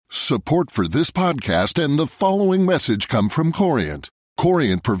Support for this podcast and the following message come from Corient.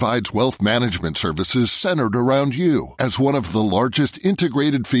 Corient provides wealth management services centered around you. As one of the largest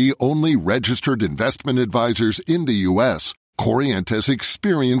integrated fee-only registered investment advisors in the U.S., Corient has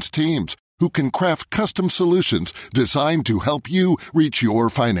experienced teams who can craft custom solutions designed to help you reach your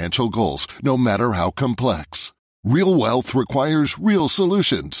financial goals, no matter how complex. Real wealth requires real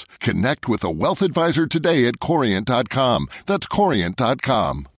solutions. Connect with a wealth advisor today at Corient.com. That's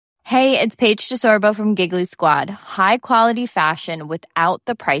Corient.com. Hey, it's Paige DeSorbo from Giggly Squad. High quality fashion without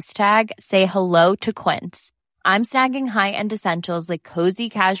the price tag. Say hello to Quince. I'm snagging high-end essentials like cozy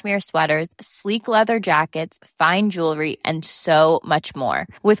cashmere sweaters, sleek leather jackets, fine jewelry, and so much more.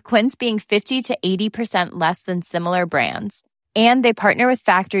 With Quince being 50 to 80% less than similar brands. And they partner with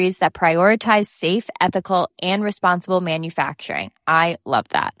factories that prioritize safe, ethical, and responsible manufacturing. I love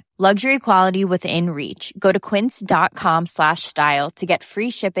that. Luxury quality within reach. Go to quince.com/style to get free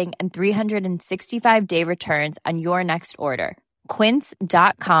shipping and 365-day returns on your next order.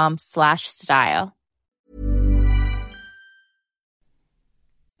 Quince.com/style.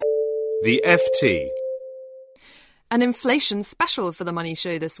 The FT. An inflation special for the Money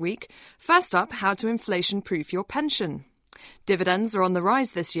Show this week. First up, how to inflation-proof your pension. Dividends are on the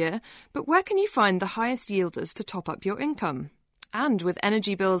rise this year, but where can you find the highest yielders to top up your income? And with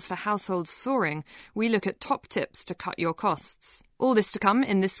energy bills for households soaring, we look at top tips to cut your costs. All this to come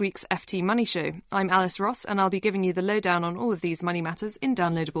in this week's FT Money Show. I'm Alice Ross, and I'll be giving you the lowdown on all of these money matters in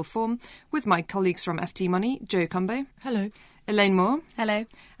downloadable form with my colleagues from FT Money, Joe Cumbo. Hello. Elaine Moore. Hello.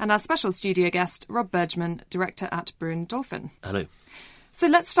 And our special studio guest, Rob Bergman, director at Brewin Dolphin. Hello. So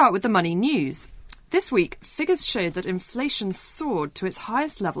let's start with the money news. This week, figures showed that inflation soared to its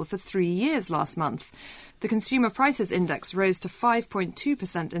highest level for 3 years last month. The Consumer Prices Index rose to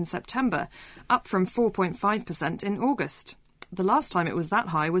 5.2% in September, up from 4.5% in August. The last time it was that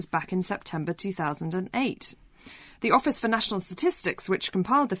high was back in September 2008. The Office for National Statistics, which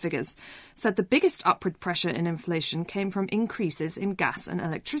compiled the figures, said the biggest upward pressure in inflation came from increases in gas and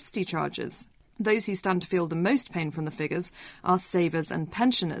electricity charges. Those who stand to feel the most pain from the figures are savers and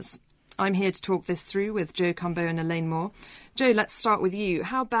pensioners. I'm here to talk this through with Joe Cumbo and Elaine Moore. Joe, let's start with you.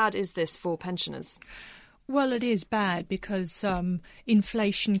 How bad is this for pensioners? Well, it is bad because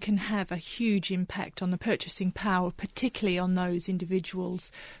inflation can have a huge impact on the purchasing power, particularly on those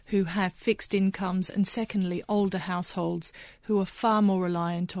individuals who have fixed incomes and, secondly, older households who are far more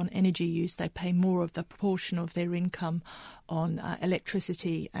reliant on energy use. They pay more of the proportion of their income on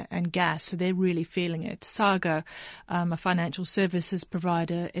electricity and gas, so they're really feeling it. Saga, a financial services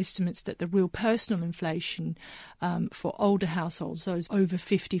provider, estimates that the real personal inflation for older households, those over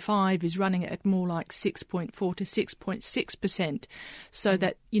 55, is running at more like 6.4 to 6.6%. So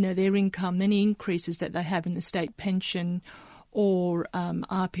that, their income, any increases that they have in the state pension or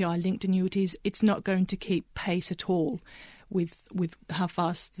RPI-linked annuities, it's not going to keep pace at all with how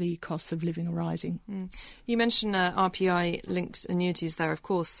fast the costs of living are rising. You mentioned RPI-linked annuities there. Of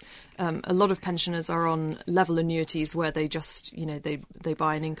course, a lot of pensioners are on level annuities where they just, they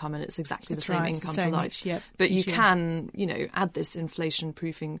buy an income and it's exactly the same income for life. But you can, add this inflation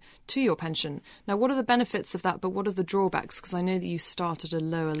proofing to your pension. Now, what are the benefits of that, but what are the drawbacks? Because I know that you start at a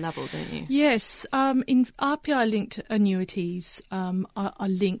lower level, don't you? Yes. In RPI-linked annuities are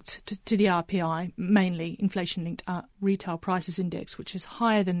linked to the RPI, mainly inflation-linked retail prices index, which is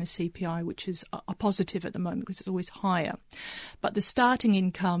higher than the CPI, which is a positive at the moment because it's always higher. But the starting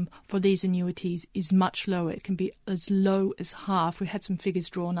income for these annuities is much lower. It can be as low as half. We had some figures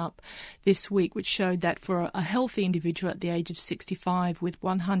drawn up this week which showed that for a healthy individual at the age of 65 with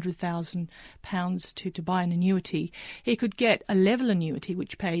 £100,000 to buy an annuity, he could get a level annuity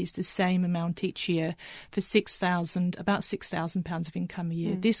which pays the same amount each year for about £6,000 of income a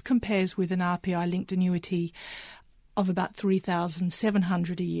year. This compares with an RPI-linked annuity of about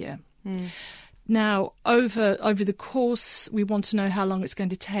 $3,700 a year. Now, over the course, we want to know how long it's going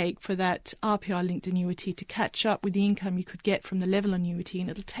to take for that RPI-linked annuity to catch up with the income you could get from the level annuity, and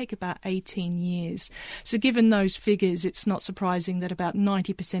it'll take about 18 years. So given those figures, it's not surprising that about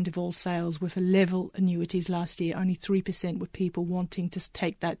 90% of all sales were for level annuities last year. Only 3% were people wanting to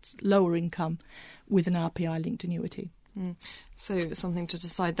take that lower income with an RPI-linked annuity. So something to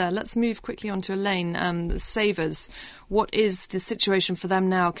decide there. Let's move quickly on to Elaine. Savers, what is the situation for them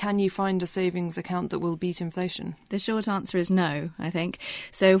now? Can you find a savings account that will beat inflation? The short answer is no, I think.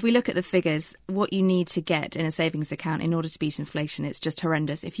 So if we look at the figures, what you need to get in a savings account in order to beat inflation, it's just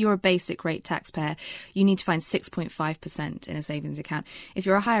horrendous. If you're a basic rate taxpayer, you need to find 6.5% in a savings account. If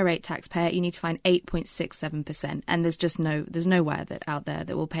you're a higher rate taxpayer, you need to find 8.67%. And there's nowhere out there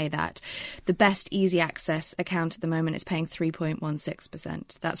that will pay that. The best easy access account at the moment is paying 3.1%.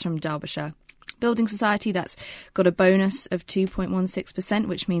 2.16%. That's from Derbyshire. Building Society, that's got a bonus of 2.16%,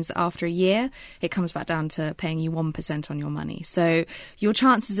 which means that after a year, it comes back down to paying you 1% on your money. So your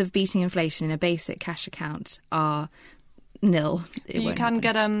chances of beating inflation in a basic cash account are nil. You can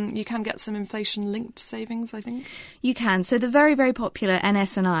get some inflation-linked savings, I think. You can. So the very, very popular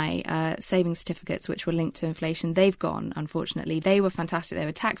NS&I savings certificates, which were linked to inflation, they've gone, unfortunately. They were fantastic. They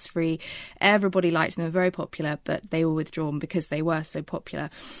were tax-free. Everybody liked them. They were very popular, but they were withdrawn because they were so popular.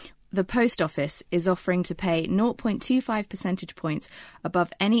 The Post Office is offering to pay 0.25 percentage points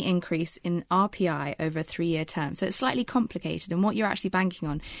above any increase in RPI over a 3-year term. So it's slightly complicated, and what you're actually banking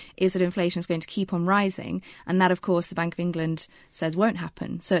on is that inflation is going to keep on rising, and that, of course, the Bank of England says won't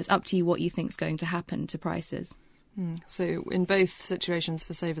happen. So it's up to you what you think is going to happen to prices. So in both situations,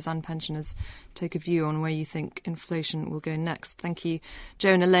 for savers and pensioners, take a view on where you think inflation will go next. Thank you,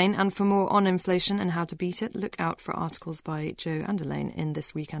 Joe and Elaine. And for more on inflation and how to beat it, look out for articles by Joe and Elaine in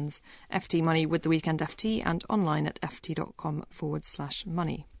this weekend's FT Money with the Weekend FT and online at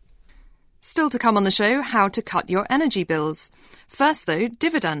ft.com/money. Still to come on the show, how to cut your energy bills. First, though,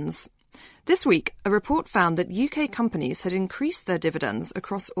 dividends. This week, a report found that UK companies had increased their dividends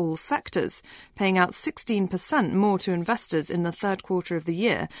across all sectors, paying out 16% more to investors in the third quarter of the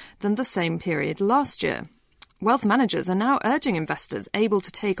year than the same period last year. Wealth managers are now urging investors able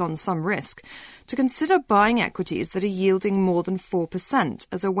to take on some risk to consider buying equities that are yielding more than 4%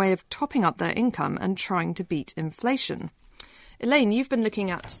 as a way of topping up their income and trying to beat inflation. Elaine, you've been looking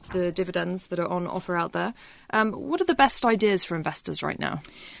at the dividends that are on offer out there. What are the best ideas for investors right now?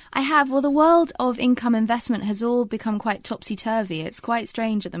 I have. Well, the world of income investment has all become quite topsy-turvy. It's quite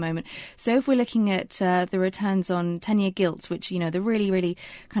strange at the moment. So if we're looking at the returns on 10-year gilts, which, you know, the really, really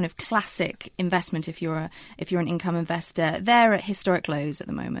kind of classic investment if you're an income investor, they're at historic lows at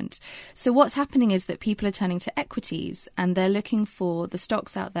the moment. So what's happening is that people are turning to equities and they're looking for the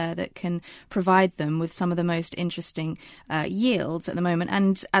stocks out there that can provide them with some of the most interesting yields at the moment.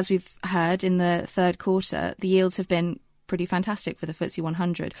 And as we've heard in the third quarter, the yields have been pretty fantastic for the FTSE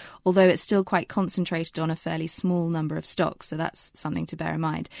 100, although it's still quite concentrated on a fairly small number of stocks, so that's something to bear in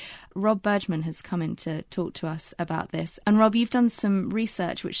mind. Rob Bergman has come in to talk to us about this. And Rob, you've done some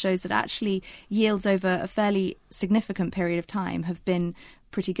research which shows that actually yields over a fairly significant period of time have been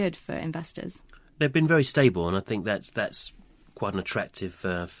pretty good for investors. They've been very stable, and I think that's quite an attractive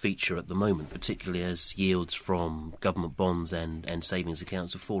feature at the moment, particularly as yields from government bonds and savings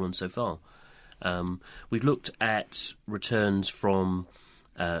accounts have fallen so far. We've looked at returns from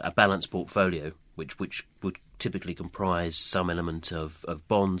a balanced portfolio, which would typically comprise some element of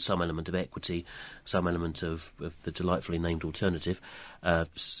bonds, some element of equity, some element of the delightfully named alternative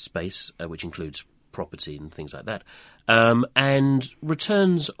space, which includes property and things like that. And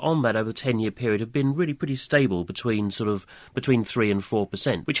returns on that over the 10-year period have been really pretty stable between 3 and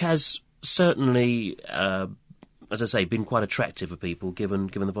 4%, which has certainly as I say, been quite attractive for people given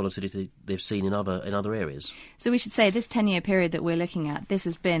the volatility they've seen in other areas. So we should say this 10-year period that we're looking at, this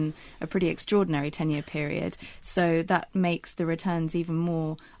has been a pretty extraordinary 10-year period, so that makes the returns even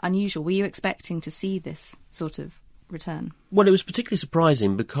more unusual. Were you expecting to see this sort of return? Well, it was particularly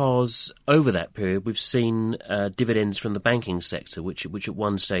surprising because over that period we've seen dividends from the banking sector, which at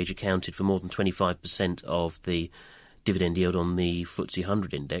one stage accounted for more than 25% of the dividend yield on the FTSE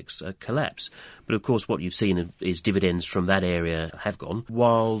 100 index collapse. But of course what you've seen is dividends from that area have gone,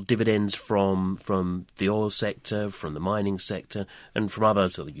 while dividends from the oil sector, from the mining sector and from other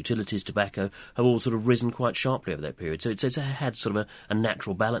sort of utilities, tobacco, have all sort of risen quite sharply over that period. So it's had sort of a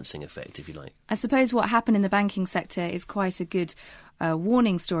natural balancing effect, if you like. I suppose what happened in the banking sector is quite a good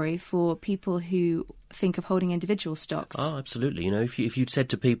warning story for people who think of holding individual stocks. Oh, absolutely. You know, if you'd said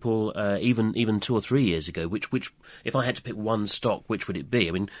to people even 2 or 3 years ago, which if I had to pick one stock, which would it be?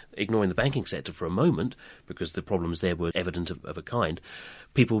 I mean, ignoring the banking sector for a moment, because the problems there were evident of a kind,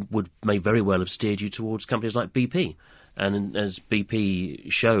 people may very well have steered you towards companies like BP. And as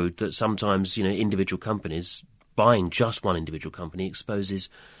BP showed, that sometimes, you know, individual companies, buying just one individual company exposes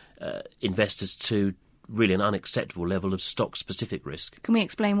investors to really an unacceptable level of stock-specific risk. Can we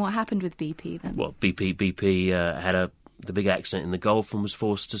explain what happened with BP then? Well, BP had the big accident in the Gulf and was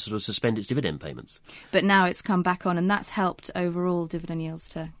forced to sort of suspend its dividend payments. But now it's come back on, and that's helped overall dividend yields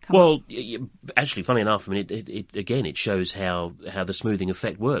to come up. Well, actually, funny enough, I mean, it shows how the smoothing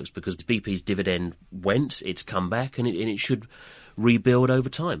effect works, because BP's dividend went, it's come back, and it should rebuild over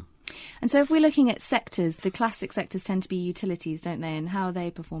time. And so if we're looking at sectors, the classic sectors tend to be utilities, don't they? And how are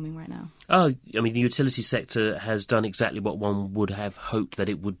they performing right now? Oh, I mean, the utility sector has done exactly what one would have hoped that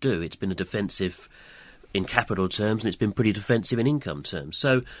it would do. It's been a defensive in capital terms, and it's been pretty defensive in income terms.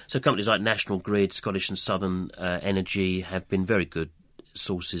 So companies like National Grid, Scottish and Southern Energy have been very good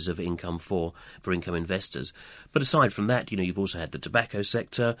sources of income for income investors. But aside from that, you've also had the tobacco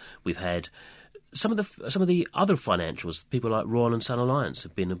sector. We've had some of the other financials. People like Royal and Sun Alliance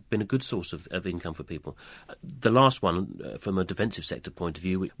have been a good source of income for people. The last one, from a defensive sector point of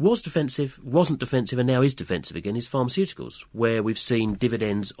view, was defensive, wasn't defensive, and now is defensive again, is pharmaceuticals, where we've seen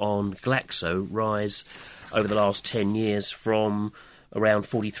dividends on Glaxo rise over the last 10 years from around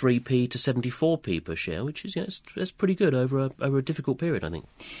 43p to 74p per share, which is that's pretty good over a difficult period, I think.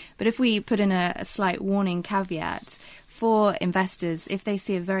 But if we put in a slight warning caveat for investors, if they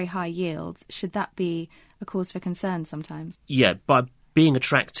see a very high yield, should that be a cause for concern sometimes? Yeah, by being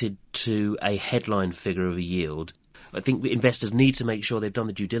attracted to a headline figure of a yield, I think investors need to make sure they've done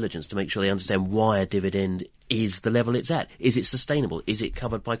the due diligence to make sure they understand why a dividend is the level it's at. Is it sustainable? Is it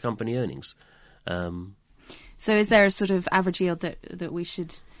covered by company earnings? So is there a sort of average yield that we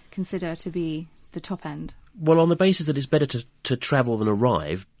should consider to be the top end? Well, on the basis that it's better to travel than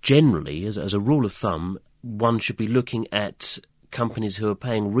arrive, generally, as a rule of thumb, one should be looking at companies who are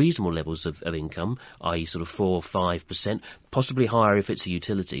paying reasonable levels of income, i.e. sort of 4 or 5%, possibly higher if it's a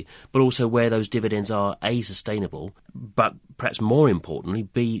utility, but also where those dividends are, A, sustainable, but perhaps more importantly,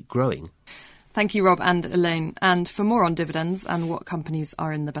 B, growing. Thank you, Rob and Elaine. And for more on dividends and what companies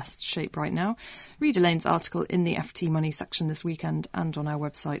are in the best shape right now, read Elaine's article in the FT Money section this weekend and on our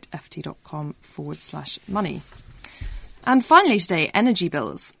website ft.com/money. And finally today, energy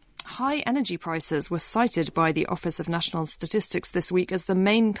bills. High energy prices were cited by the Office of National Statistics this week as the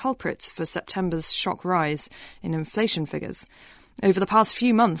main culprit for September's shock rise in inflation figures. Over the past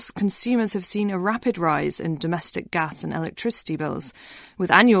few months, consumers have seen a rapid rise in domestic gas and electricity bills, with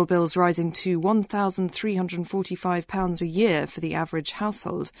annual bills rising to £1,345 a year for the average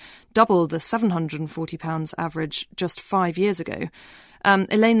household, double the £740 average just 5 years ago.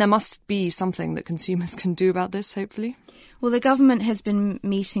 Elaine, there must be something that consumers can do about this, hopefully. Well, the government has been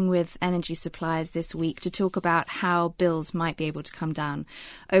meeting with energy suppliers this week to talk about how bills might be able to come down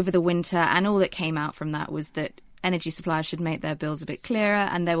over the winter, and all that came out from that was that energy suppliers should make their bills a bit clearer,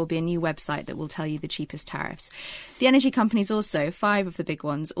 and there will be a new website that will tell you the cheapest tariffs. The energy companies also, 5 of the big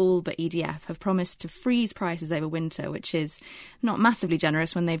ones, all but EDF, have promised to freeze prices over winter, which is not massively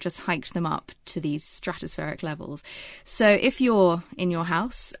generous when they've just hiked them up to these stratospheric levels. So if you're in your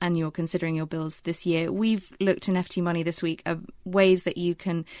house and you're considering your bills this year, we've looked in FT Money this week at ways that you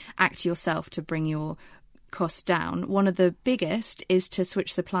can act yourself to bring your costs down. One of the biggest is to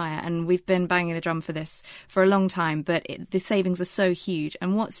switch supplier, and we've been banging the drum for this for a long time, but the savings are so huge.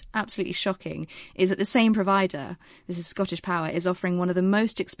 And what's absolutely shocking is that the same provider, this is Scottish Power, is offering one of the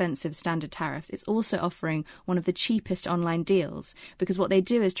most expensive standard tariffs. It's also offering one of the cheapest online deals, because what they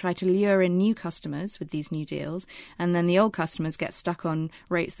do is try to lure in new customers with these new deals, and then the old customers get stuck on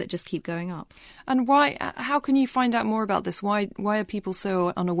rates that just keep going up. And why? How can you find out more about this? Why are people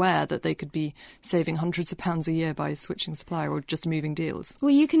so unaware that they could be saving hundreds of pounds a year by switching supplier or just moving deals?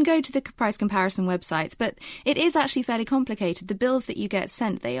 Well, you can go to the price comparison websites, but it is actually fairly complicated. The bills that you get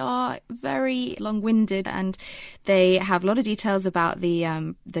sent, they are very long-winded, and they have a lot of details about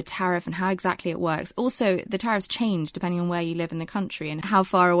the tariff and how exactly it works. Also, the tariffs change depending on where you live in the country and how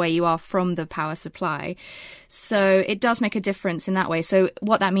far away you are from the power supply. So it does make a difference in that way. So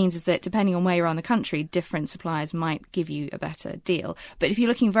what that means is that depending on where you are in the country, different suppliers might give you a better deal. But if you're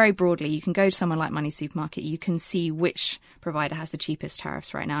looking very broadly, you can go to someone like Money Supermarket. You can see which provider has the cheapest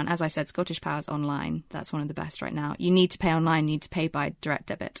tariffs right now. And as I said, Scottish Power's online. That's one of the best right now. You need to pay online. You need to pay by direct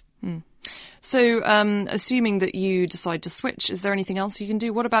debit. So assuming that you decide to switch, is there anything else you can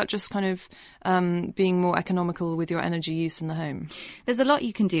do? What about just kind of being more economical with your energy use in the home? There's a lot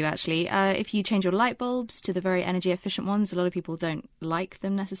you can do, actually. If you change your light bulbs to the very energy efficient ones, a lot of people don't like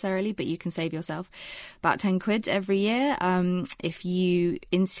them necessarily, but you can save yourself about 10 quid every year. If you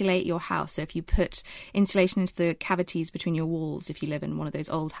insulate your house, so if you put insulation into the cavities between your walls, if you live in one of those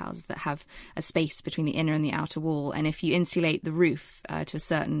old houses that have a space between the inner and the outer wall, and if you insulate the roof to a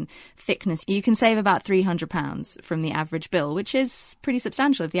certain thickness, you can save about £300 from the average bill, which is pretty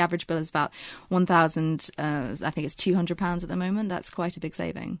substantial. If the average bill is about £1,000, I think it's £200 at the moment, that's quite a big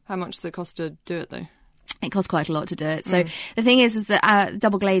saving. How much does it cost to do it, though? It costs quite a lot to do it. So the thing is that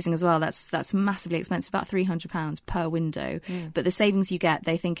double glazing as well, that's massively expensive, about £300 per window. But the savings you get,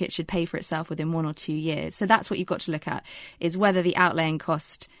 they think it should pay for itself within 1 or 2 years. So that's what you've got to look at, is whether the outlaying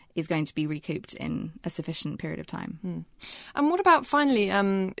cost is going to be recouped in a sufficient period of time. And what about, finally,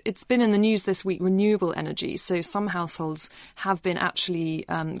 it's been in the news this week, renewable energy. So some households have been actually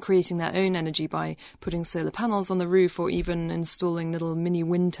creating their own energy by putting solar panels on the roof or even installing little mini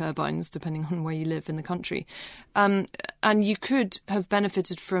wind turbines, depending on where you live in the country. And you could have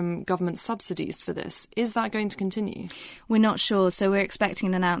benefited from government subsidies for this. Is that going to continue? We're not sure. So we're expecting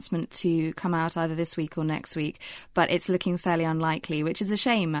an announcement to come out either this week or next week, but it's looking fairly unlikely, which is a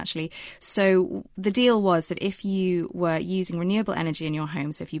shame, actually. So the deal was that if you were using renewable energy in your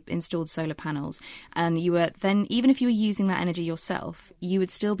home, so if you installed solar panels, and you were then, even if you were using that energy yourself, you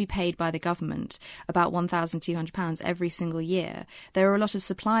would still be paid by the government about £1,200 every single year. There are a lot of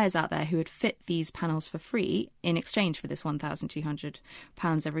suppliers out there who would fit these panels for free in exchange for this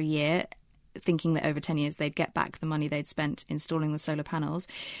 £1,200 every year, thinking that over 10 years they'd get back the money they'd spent installing the solar panels.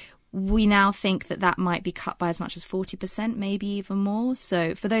 We now think that that might be cut by as much as 40%, maybe even more.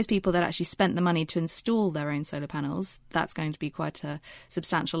 So for those people that actually spent the money to install their own solar panels, that's going to be quite a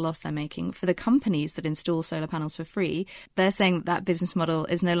substantial loss they're making. For the companies that install solar panels for free, they're saying that that business model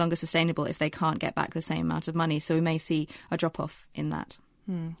is no longer sustainable if they can't get back the same amount of money. So we may see a drop-off in that.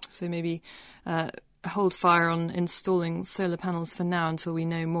 So maybe hold fire on installing solar panels for now until we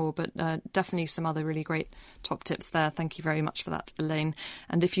know more, but definitely some other really great top tips there. Thank you very much for that, Elaine.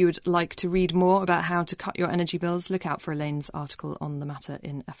 And if you would like to read more about how to cut your energy bills, look out for Elaine's article on the matter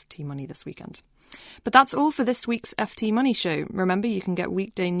in FT Money this weekend. But that's all for this week's FT Money Show. Remember, you can get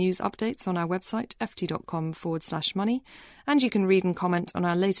weekday news updates on our website, ft.com/money, and you can read and comment on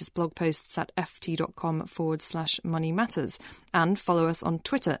our latest blog posts at ft.com/money matters, and follow us on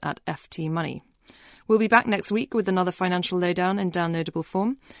Twitter at FT Money. We'll be back next week with another financial lowdown in downloadable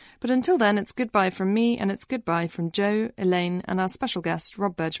form. But until then, it's goodbye from me, and it's goodbye from Joe, Elaine, and our special guest,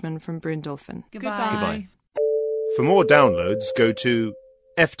 Rob Bergman from Brewin Dolphin. Goodbye. For more downloads, go to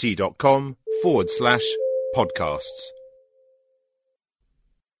ft.com/podcasts.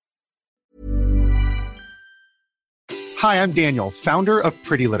 Hi, I'm Daniel, founder of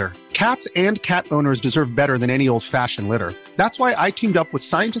Pretty Litter. Cats and cat owners deserve better than any old-fashioned litter. That's why I teamed up with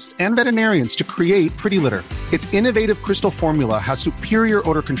scientists and veterinarians to create Pretty Litter. Its innovative crystal formula has superior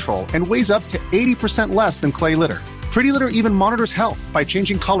odor control and weighs up to 80% less than clay litter. Pretty Litter even monitors health by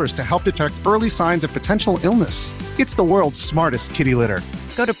changing colors to help detect early signs of potential illness. It's the world's smartest kitty litter.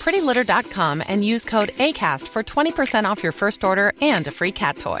 Go to prettylitter.com and use code ACAST for 20% off your first order and a free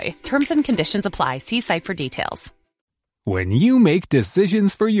cat toy. Terms and conditions apply. See site for details. When you make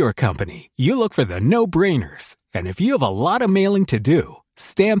decisions for your company, you look for the no-brainers. And if you have a lot of mailing to do,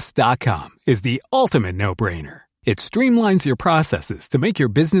 Stamps.com is the ultimate no-brainer. It streamlines your processes to make your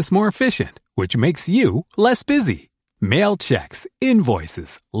business more efficient, which makes you less busy. Mail checks,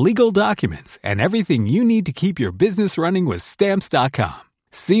 invoices, legal documents, and everything you need to keep your business running with Stamps.com.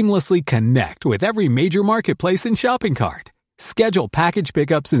 Seamlessly connect with every major marketplace and shopping cart. Schedule package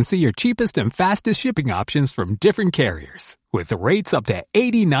pickups and see your cheapest and fastest shipping options from different carriers, with rates up to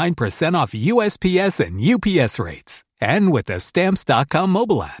 89% off USPS and UPS rates. And with the Stamps.com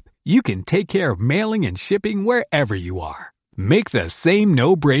mobile app, you can take care of mailing and shipping wherever you are. Make the same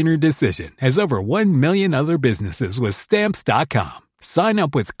no-brainer decision as over 1 million other businesses with Stamps.com. Sign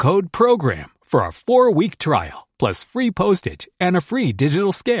up with code PROGRAM for a 4-week trial, plus free postage and a free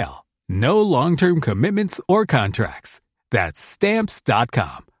digital scale. No long-term commitments or contracts. That's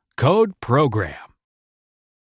Stamps.com. Code PROGRAM.